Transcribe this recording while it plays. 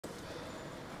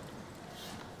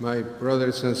My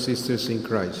brothers and sisters in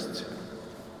Christ,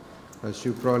 as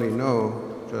you probably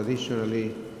know,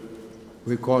 traditionally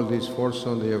we call this fourth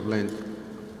Sunday of Lent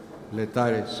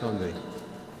Laetare Sunday,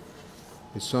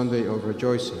 the Sunday of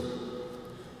rejoicing.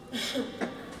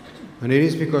 And it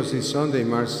is because this Sunday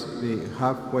marks the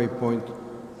halfway point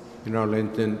in our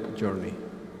Lenten journey.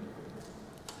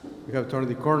 We have turned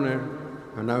the corner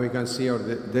and now we can see our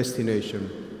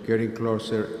destination getting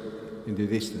closer in the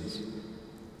distance.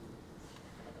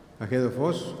 Ahead of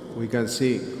us, we can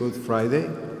see Good Friday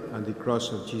and the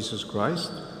cross of Jesus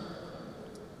Christ.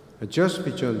 And just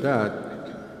beyond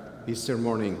that, Easter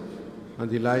morning and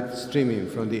the light streaming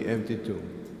from the empty tomb.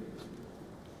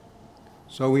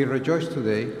 So we rejoice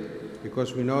today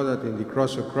because we know that in the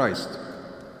cross of Christ,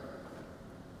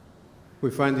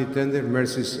 we find the tender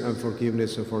mercies and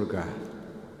forgiveness of our God.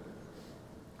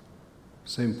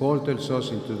 St. Paul tells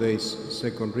us in today's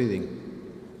second reading,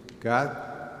 God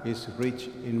is rich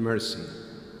in mercy,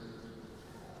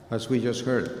 as we just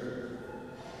heard.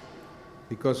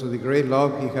 Because of the great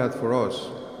love he had for us,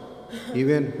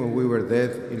 even when we were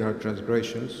dead in our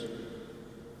transgressions,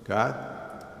 God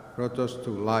brought us to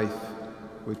life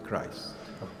with Christ.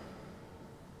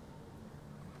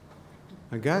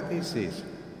 And God is this,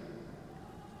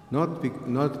 not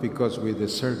because we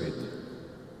deserve it,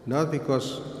 not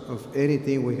because of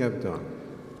anything we have done.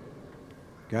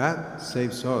 God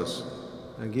saves us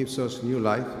and gives us new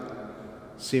life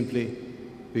simply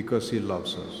because he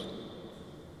loves us,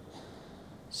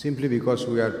 simply because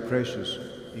we are precious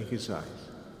in his eyes.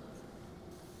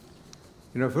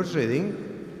 In our first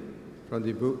reading from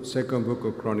the second book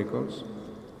of Chronicles,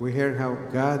 we hear how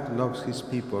God loves his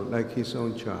people like his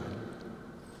own child.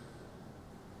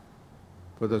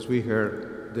 But as we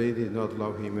heard, they did not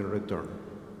love him in return.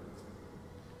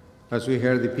 As we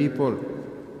heard, the people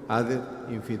added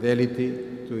infidelity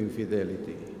to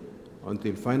infidelity,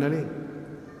 until finally,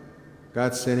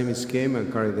 God's enemies came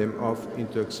and carried them off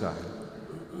into exile.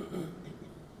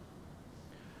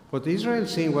 But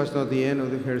Israel's sin was not the end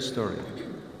of her story.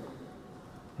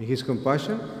 In his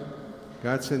compassion,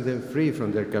 God sent them free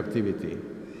from their captivity,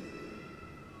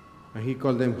 and he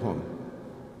called them home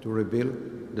to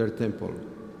rebuild their temple,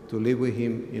 to live with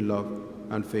him in love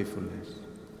and faithfulness.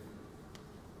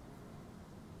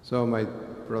 So, my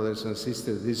brothers and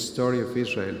sisters, this story of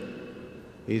Israel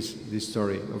is the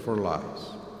story of our lives.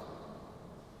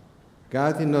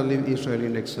 God did not leave Israel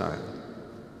in exile,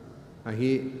 and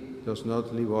he does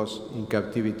not leave us in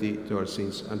captivity to our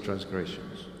sins and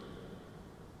transgressions.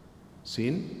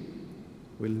 Sin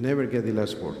will never get the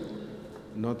last word,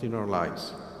 not in our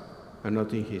lives and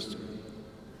not in history.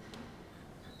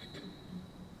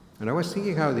 And I was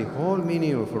thinking how the whole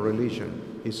meaning of a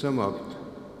religion is summed up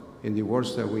in the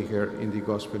words that we hear in the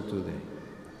gospel today.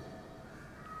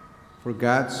 For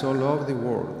God so loved the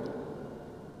world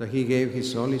that he gave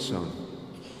his only Son,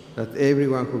 that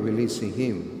everyone who believes in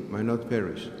him might not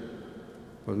perish,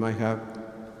 but might have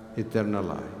eternal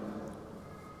life.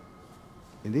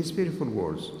 In these beautiful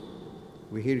words,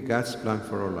 we hear God's plan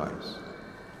for our lives.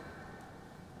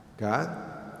 God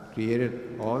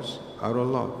created us out of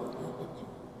love.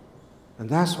 And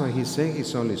that's why he sent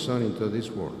his only Son into this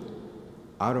world,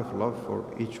 out of love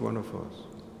for each one of us.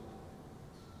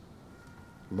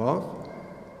 Love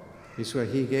is why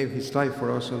he gave his life for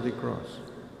us on the cross.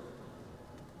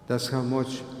 That's how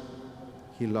much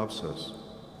he loves us.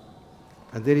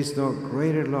 And there is no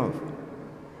greater love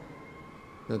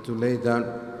than to lay down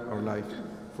our life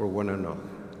for one another.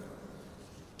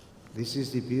 This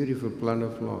is the beautiful plan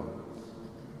of love.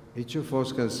 Each of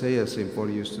us can say, as St. Paul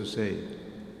used to say,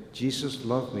 Jesus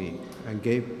loved me and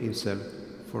gave himself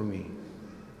for me.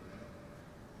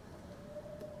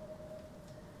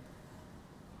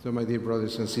 So, my dear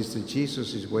brothers and sisters,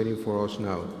 Jesus is waiting for us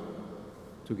now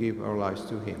to give our lives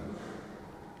to him,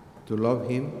 to love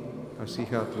him as he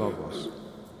hath loved us.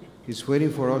 He's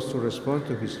waiting for us to respond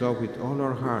to his love with all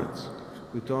our hearts,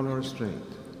 with all our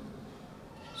strength.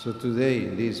 So today,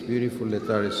 in this beautiful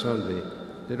Laetare Sunday,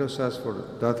 let us ask for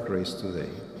that grace today.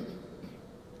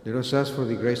 Let us ask for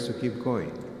the grace to keep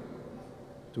going,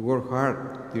 to work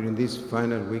hard during these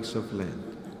final weeks of Lent.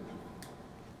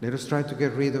 Let us try to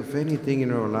get rid of anything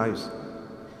in our lives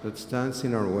that stands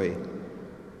in our way,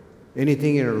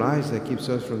 anything in our lives that keeps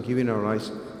us from giving our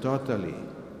lives totally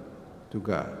to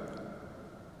God,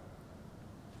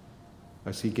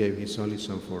 as he gave his only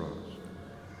Son for us.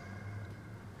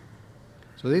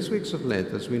 So these weeks of Lent,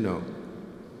 as we know,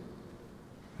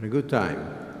 are a good time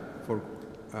for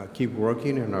keep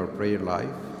working on our prayer life,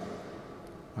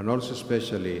 and also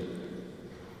especially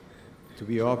to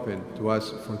be open to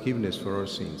ask forgiveness for our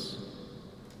sins.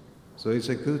 So it's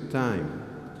a good time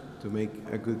to make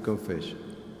a good confession.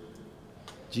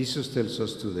 Jesus tells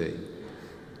us today,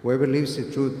 whoever lives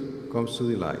the truth comes to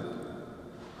the light,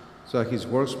 so that his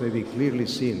works may be clearly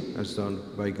seen as done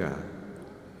by God.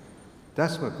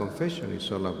 That's what confession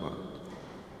is all about.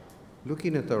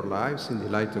 Looking at our lives in the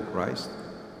light of Christ,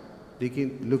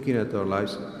 looking at our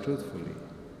lives truthfully.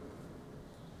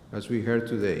 As we heard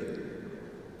today,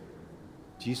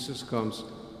 Jesus comes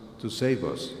to save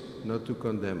us, not to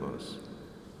condemn us.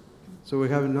 So we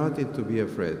have nothing to be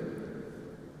afraid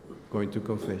going to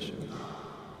confession.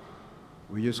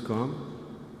 We just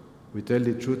come, we tell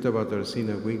the truth about our sin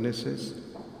and weaknesses,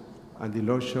 and the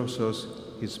Lord shows us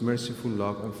his merciful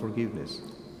love and forgiveness.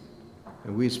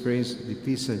 And we experience the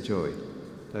peace and joy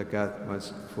that God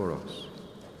wants for us.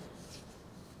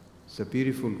 It's a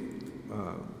beautiful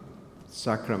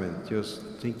sacrament, just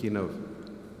thinking of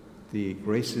the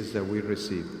graces that we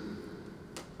receive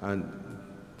and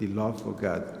the love of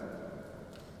God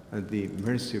and the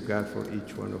mercy of God for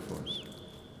each one of us.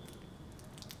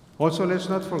 Also, let's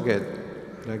not forget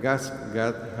that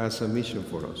God has a mission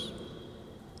for us.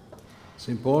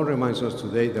 St. Paul reminds us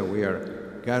today that we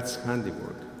are God's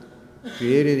handiwork,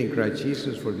 created in Christ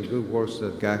Jesus for the good works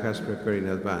that God has prepared in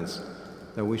advance,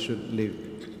 that we should live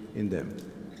in them.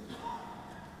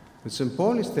 What St.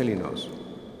 Paul is telling us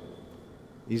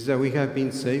is that we have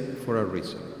been saved for a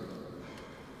reason.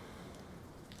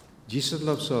 Jesus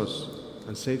loves us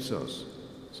and saves us,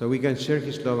 so we can share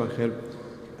his love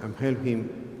and help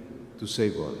him to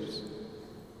save others.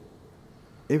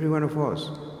 Every one of us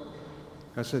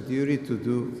has a duty to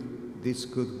do these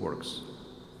good works,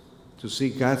 to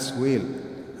seek God's will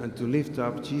and to lift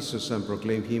up Jesus and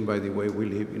proclaim him by the way we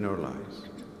live in our lives.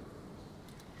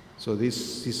 So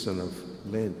this season of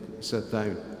Lent is a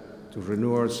time to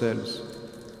renew ourselves,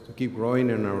 to keep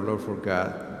growing in our love for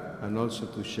God, and also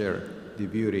to share the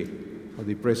beauty of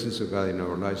the presence of God in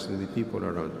our lives and the people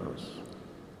around us.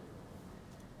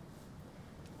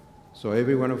 So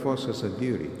every one of us has a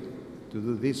duty to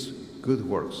do these good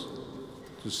works,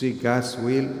 to seek God's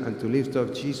will and to lift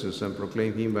up Jesus and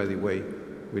proclaim him by the way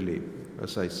we live,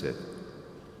 as I said.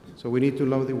 So we need to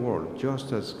love the world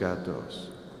just as God does.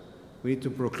 We need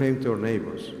to proclaim to our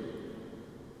neighbors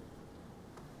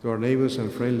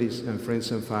and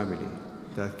friends and family,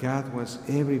 that God wants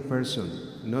every person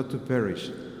not to perish,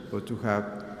 but to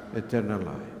have eternal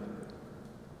life.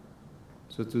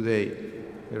 So today,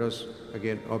 let us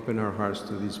again open our hearts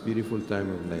to this beautiful time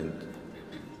of Lent.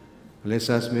 Let's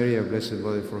ask Mary, our Blessed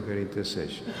Mother, for her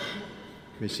intercession.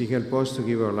 May she help us to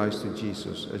give our lives to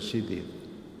Jesus as she did,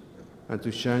 and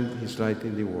to shine his light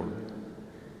in the world,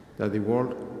 that the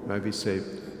world might be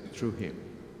saved through him.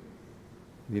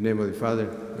 In the name of the Father,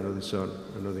 and of the Son,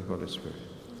 and of the Holy Spirit.